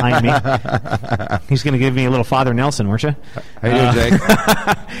Jake behind me. He's going to give me a little Father Nelson, weren't you? How you doing, Jake?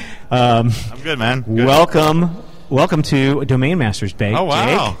 I'm good, man. Good. Welcome to Domain Masters, Jake. Oh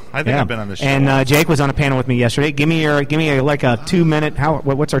wow! Jake. I think I've been on this show. And Jake was on a panel with me yesterday. Give me a 2-minute.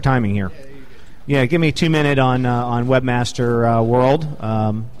 What's our timing here? Yeah, give me a 2-minute on Webmaster World,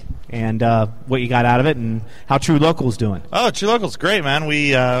 and what you got out of it, and how True Local's doing. Oh, True Local's great, man.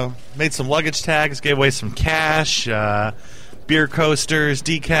 We made some luggage tags, gave away some cash, beer coasters,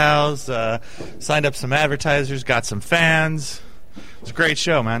 decals, signed up some advertisers, got some fans. It's a great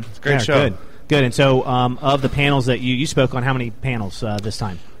show, man. It's a great show. Good. And so, of the panels that you spoke on, how many panels this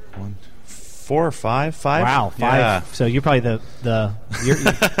time? 4 or 5. 5. Wow, 5. Yeah. So you're probably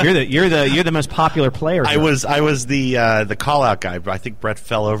you're the most popular player. I was the call out guy, but I think Brett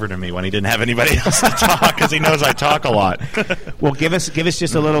fell over to me when he didn't have anybody else to talk because he knows I talk a lot. Well, give us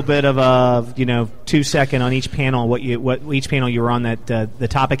just a little bit of a 2-second on each panel. What each panel you were on, that the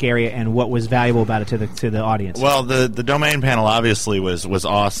topic area, and what was valuable about it to the audience. Well, the domain panel obviously was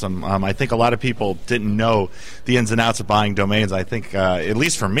awesome. I think a lot of people didn't know the ins and outs of buying domains. I think at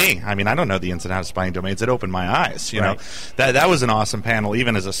least for me, I mean, I don't know the ins and outs of buying domains. It opened my eyes. You know, that was an awesome panel.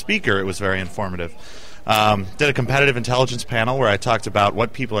 Even as a speaker, it was very informative. Did a competitive intelligence panel where I talked about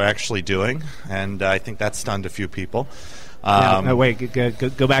what people are actually doing, and I think that stunned a few people. Wait,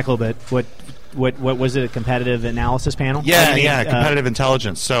 go back a little bit. What was it? A competitive analysis panel? Yeah, competitive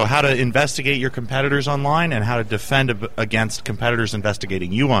intelligence. So how to investigate your competitors online and how to defend against competitors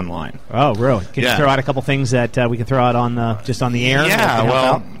investigating you online. Oh, really? Can you throw out a couple things that we can throw out on just on the air? Yeah.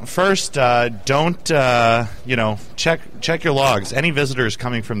 Well, first, don't check your logs. Any visitors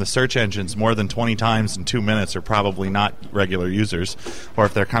coming from the search engines more than 20 times in 2 minutes are probably not regular users, or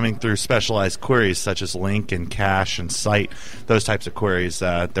if they're coming through specialized queries such as link and cache and site, those types of queries,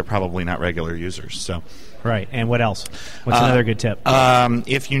 they're probably not regular users. So, right. And what else? What's another good tip?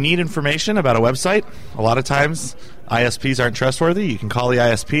 If you need information about a website, a lot of times ISPs aren't trustworthy. You can call the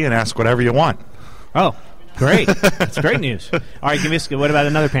ISP and ask whatever you want. Oh, great. That's great news. All right, what about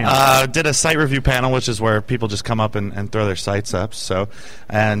another panel? Did a site review panel, which is where people just come up and throw their sites up. So,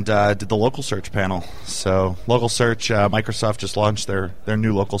 and did the local search panel. So local search, Microsoft just launched their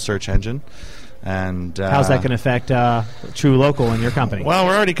new local search engine. And how's that going to affect True Local in your company? Well,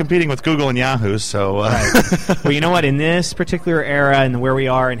 we're already competing with Google and Yahoo, so... Right. Well, you know what? In this particular era and where we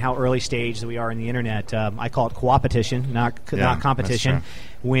are and how early stage that we are in the Internet, I call it co-opetition, not competition.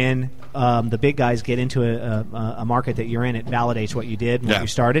 When the big guys get into a market that you're in, it validates what you did and what you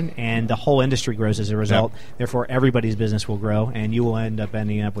started, and the whole industry grows as a result. Therefore, everybody's business will grow, and you will end up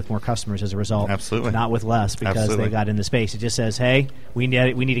ending up with more customers as a result. Absolutely. Not with less, because they got in the space. It just says, hey, we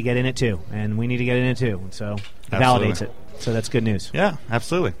need to get in it too, and we need to get in it too. And so it validates it. So that's good news. Yeah,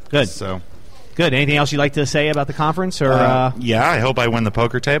 absolutely. Good. So... Good. Anything else you'd like to say about the conference? Or yeah, I hope I win the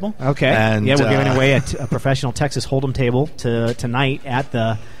poker table. Okay. And, we're giving away a professional Texas Hold'em table tonight at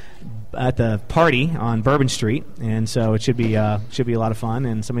the party on Bourbon Street, and so it should be a lot of fun.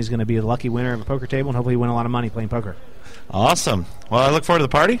 And somebody's going to be the lucky winner of a poker table, and hopefully win a lot of money playing poker. Awesome. Well, I look forward to the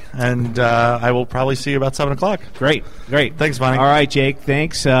party, and I will probably see you about 7 o'clock. Great. Thanks, Bonnie. All right, Jake.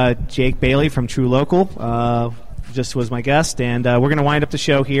 Thanks, Jake Bailey from True Local. Just was my guest, and we're going to wind up the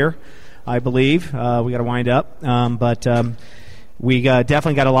show here. I believe we got to wind up, but we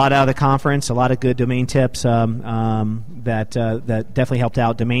definitely got a lot out of the conference. A lot of good domain tips that definitely helped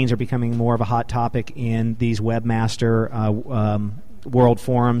out. Domains are becoming more of a hot topic in these webmaster world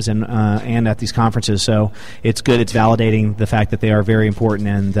forums and at these conferences. So it's good. It's validating the fact that they are very important,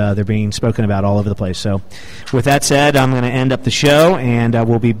 and they're being spoken about all over the place. So with that said, I'm going to end up the show, and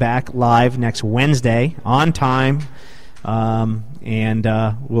we'll be back live next Wednesday on time. And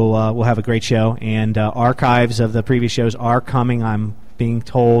we'll have a great show, and archives of the previous shows are coming, I'm being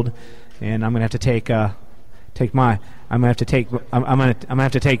told, and I'm gonna have to take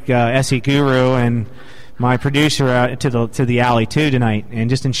SE Guru and my producer out to the alley too tonight, and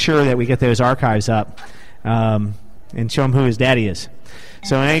just ensure that we get those archives up, and show him who his daddy is.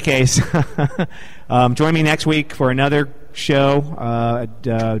 So in any case, join me next week for another show,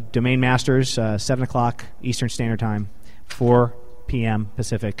 Domain Masters, 7 o'clock Eastern Standard Time, 4 p.m.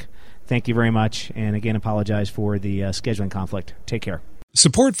 Pacific. Thank you very much, and again, apologize for the scheduling conflict. Take care.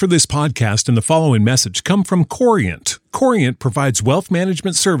 Support for this podcast and the following message come from Corient. Corient provides wealth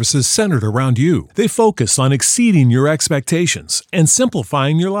management services centered around you. They focus on exceeding your expectations and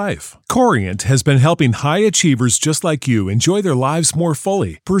simplifying your life. Corient has been helping high achievers just like you enjoy their lives more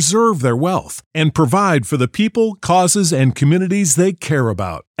fully, preserve their wealth, and provide for the people, causes, and communities they care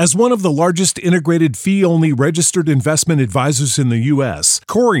about. As one of the largest integrated fee-only registered investment advisors in the U.S.,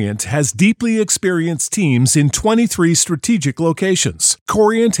 Corient has deeply experienced teams in 23 strategic locations.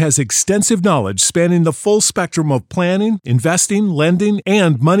 Corient has extensive knowledge spanning the full spectrum of planning, investing, lending,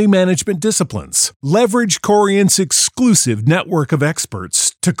 and money management disciplines. Leverage Corient's exclusive network of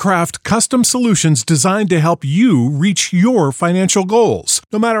experts to craft custom solutions designed to help you reach your financial goals,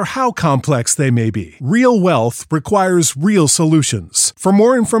 no matter how complex they may be. Real wealth requires real solutions. For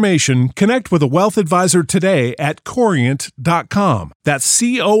more information, connect with a wealth advisor today at Corient.com. That's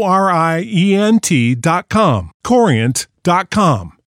Corient.com. Corient.com.